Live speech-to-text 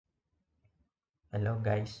Hello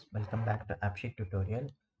guys, welcome back to AppSheet tutorial.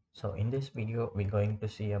 So in this video, we're going to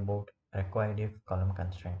see about required if column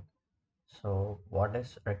constraint. So what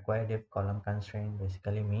does required if column constraint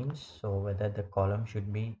basically means? So whether the column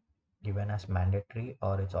should be given as mandatory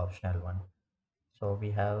or it's optional one. So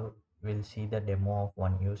we'll see the demo of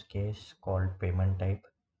one use case called payment type.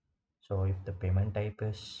 So if the payment type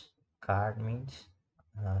is card means,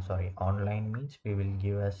 online means we will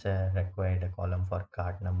give us a required column for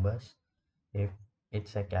card numbers. If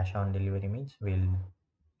it's a cash on delivery means we'll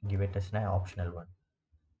give it as an optional one.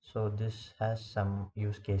 So this has some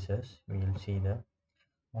use cases. We'll see the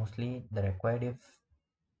mostly the required if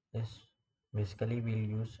is basically we'll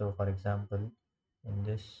use. So for example, in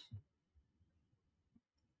this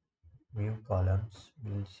view columns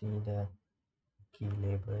we'll see the key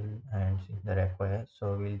label and see the require.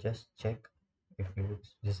 So we'll just check if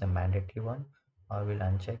it's this is a mandatory one, or we'll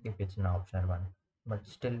uncheck if it's an optional one, but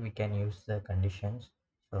still we can use the conditions.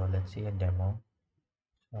 So let's see a demo.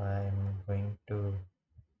 So I'm going to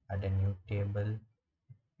add a new table,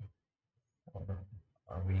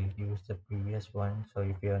 we'll use the previous one. So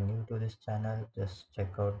if you are new to this channel, just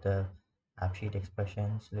check out the AppSheet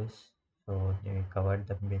expressions list. So they covered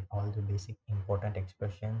all the basic important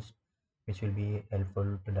expressions which will be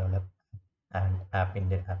helpful to develop an app in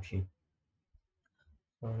the AppSheet.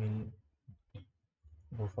 So we'll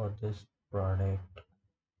go for this product.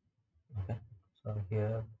 Okay, so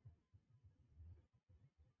here,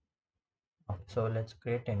 okay, so let's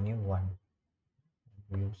create a new one.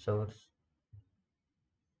 View source.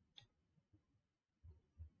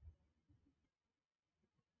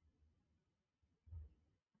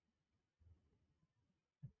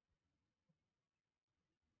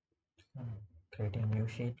 Create a new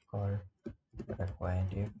sheet called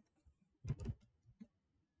required.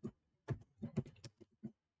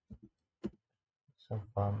 So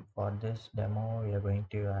for this demo, we are going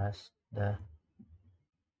to ask the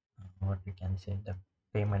what we can say the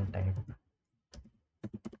payment type,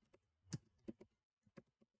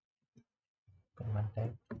 payment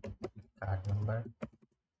type, card number.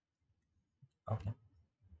 Okay,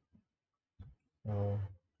 so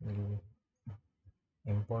we'll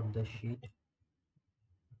import the sheet.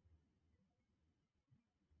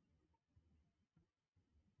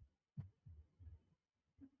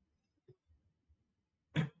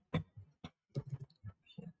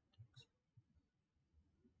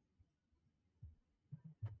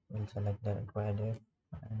 We'll select the required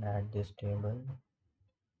and add this table.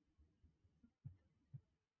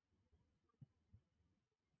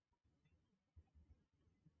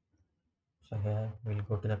 So here we'll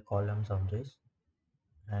go to the columns of this,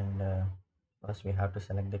 and first we have to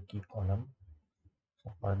select the key column.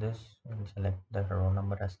 So for this, we'll select the row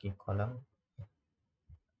number as key column,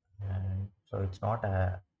 and so it's not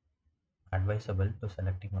advisable to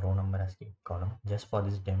selecting row number as key column. Just for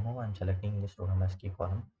this demo, I'm selecting this row number as key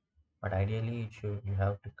column, but ideally you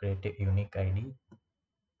have to create a unique ID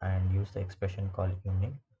and use the expression called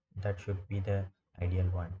unique. That should be the ideal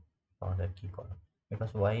one for the key column.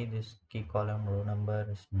 Because why this key column row number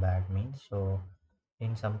is bad means, so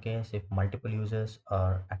in some case if multiple users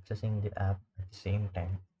are accessing the app at the same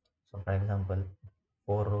time, so for example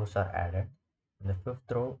 4 rows are added, in the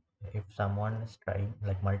fifth row if someone is trying,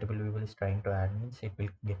 like multiple people is trying to add means it will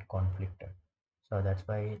get conflicted. So that's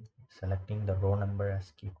why selecting the row number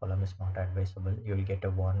as key column is not advisable. You will get a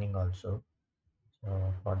warning also.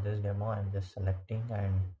 So for this demo I'm just selecting,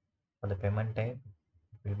 and for the payment type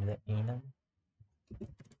will be the enum,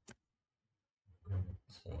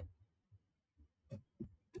 say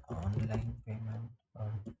online payment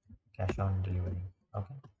or cash on delivery.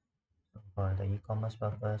 Okay, so for the e-commerce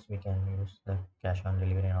purpose we can use the cash on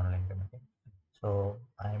delivery and online payment. So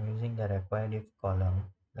I am using the required if column,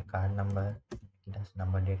 the card number, it has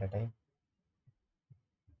number data type.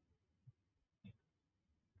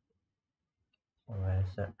 So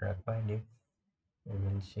whereas the required if, we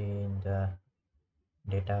will see in the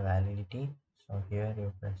data validity. So here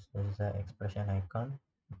you press this is the expression icon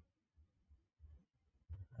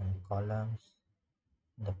and columns,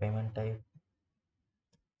 the payment type.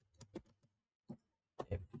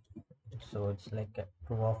 If, so it's like a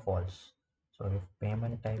true or false. So if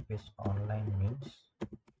payment type is online means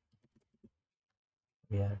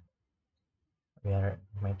we are we are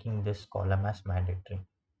making this column as mandatory.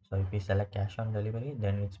 So if we select cash on delivery,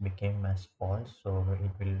 then it's became as false, so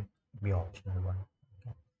it will be optional one.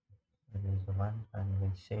 Okay, this is the one, and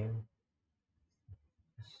we'll saving.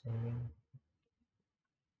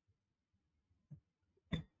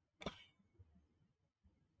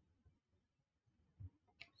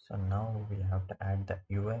 So now we have to add the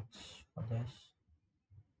UX for this.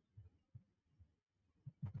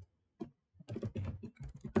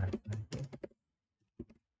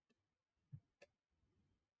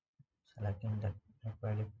 selecting that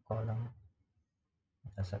required column.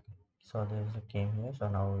 A second. So there's a came here. So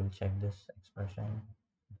now we'll check this expression.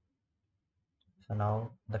 So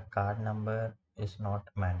now the card number is not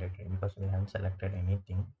mandatory because we haven't selected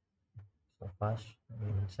anything. So first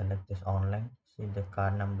we will select this online. See the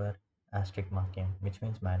card number asterisk marking, which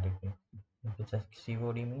means mandatory. If it's a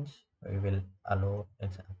COD means we will allow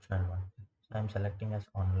its optional one. So I'm selecting as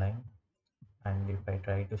online, and if I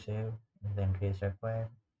try to save, the entry is required.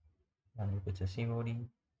 And if it's a COD,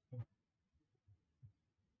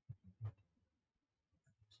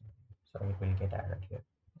 so it will get added here.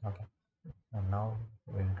 Okay. And now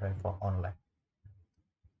we'll try for online.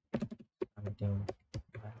 Something,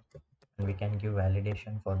 and we can give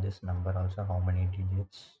validation for this number also, how many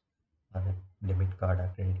digits are the debit card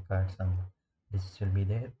or credit card, some this will be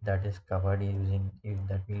there, that is covered using, if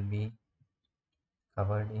that will be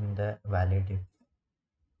covered in the valid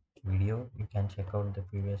video. You can check out the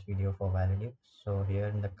previous video for valid. So here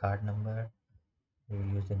in the card number we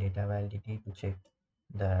will use the data validity to check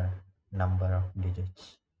the number of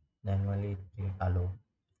digits, then only it will allow.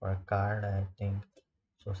 For a card I think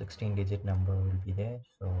so 16 digit number will be there.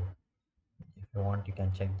 So if you want you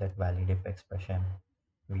can check that valid if expression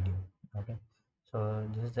video. Okay, so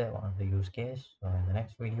this is the one of the use case. So in the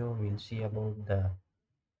next video we'll see about the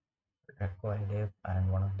required if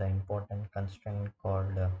and one of the important constraint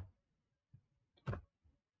called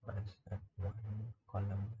what is that one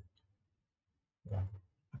column, yeah.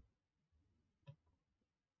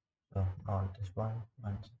 So not this one.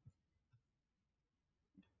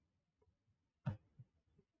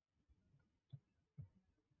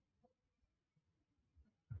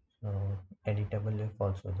 So editable if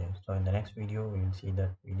also there. So in the next video we will see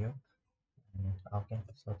that video. Okay,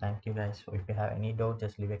 so thank you guys. So if you have any doubt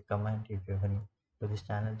just leave a comment. If you're new to this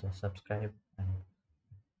channel just subscribe, and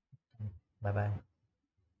bye bye.